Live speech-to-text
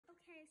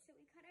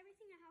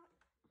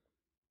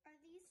Are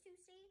these two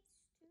states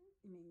too?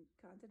 You mean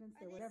continents?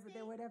 Are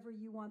They're whatever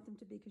you want them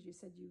to be, because you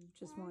said you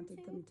just 1, wanted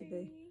 2, them to 3,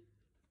 be.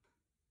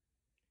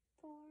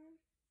 4.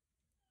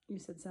 You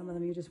said some of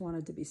them you just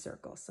wanted to be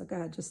circles. So go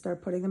ahead, just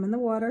start putting them in the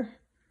water.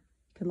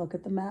 You can look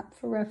at the map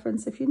for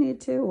reference if you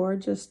need to, or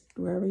just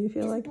wherever you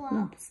feel like.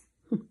 Blobs.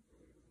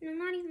 No,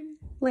 not even.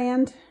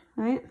 Land,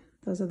 right?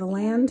 Those are the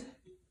land.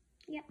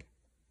 Yep.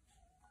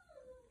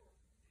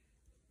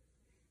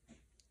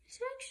 This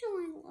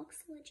actually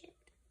looks legit.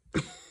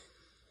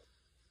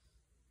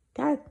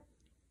 Good.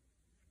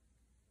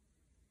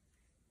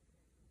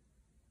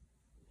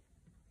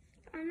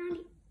 I'm not.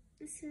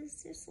 This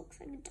looks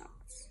like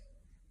dots.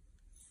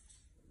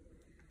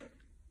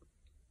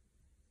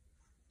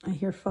 I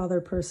hear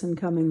father person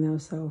coming though,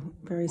 so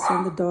very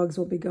soon the dogs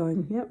will be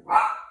going. Yep.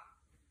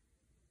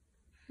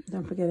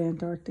 Don't forget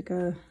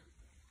Antarctica.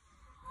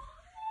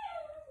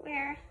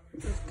 Where?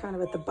 It's kind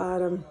of at the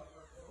bottom.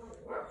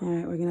 All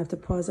right, we're gonna have to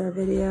pause our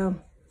video.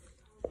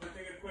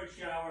 Take a quick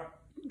shower.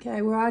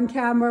 Okay, we're on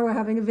camera. We're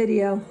having a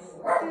video.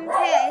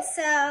 Okay,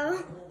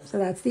 so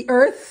That's the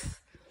Earth.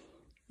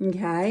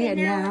 Okay,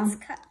 and now let's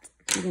cut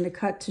you're gonna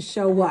cut to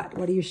show what?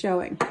 What are you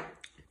showing?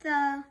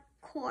 the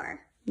core.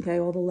 Okay,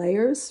 all the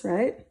layers,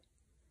 right?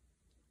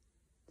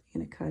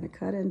 You're gonna kind of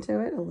cut into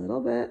it a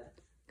little bit.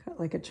 Cut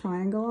like a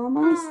triangle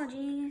almost. Oh,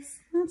 jeez.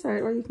 That's all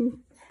right. Well, you can,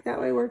 that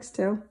way works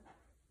too.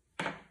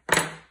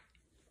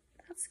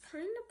 That's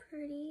kind of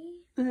pretty.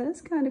 That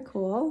is kind of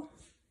cool.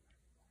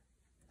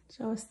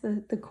 Show us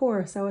the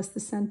core. Show us the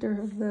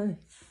center of the...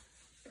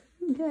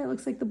 Okay, it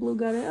looks like the blue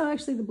got it. Oh,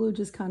 actually, the blue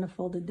just kind of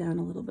folded down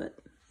a little bit.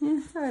 Yeah,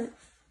 it's all right.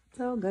 It's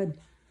all good.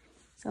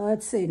 So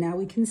let's see. Now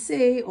we can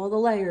see all the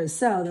layers.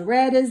 So the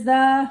red is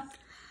the...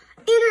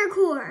 Inner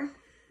core.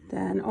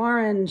 Then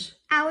orange.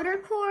 Outer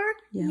core.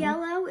 Yeah.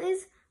 Yellow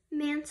is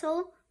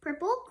mantle.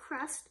 Purple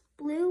crust.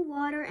 Blue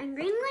water. And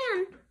green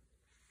land.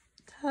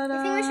 Ta-da!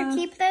 I think we should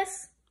keep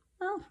this.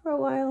 Well, for a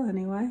while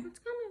anyway. It's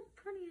kind of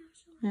pretty,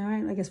 actually. All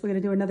right, I guess we're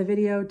going to do another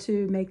video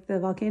to make the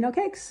volcano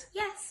cakes.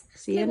 Yes.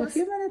 See you in a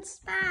few minutes.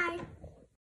 Bye.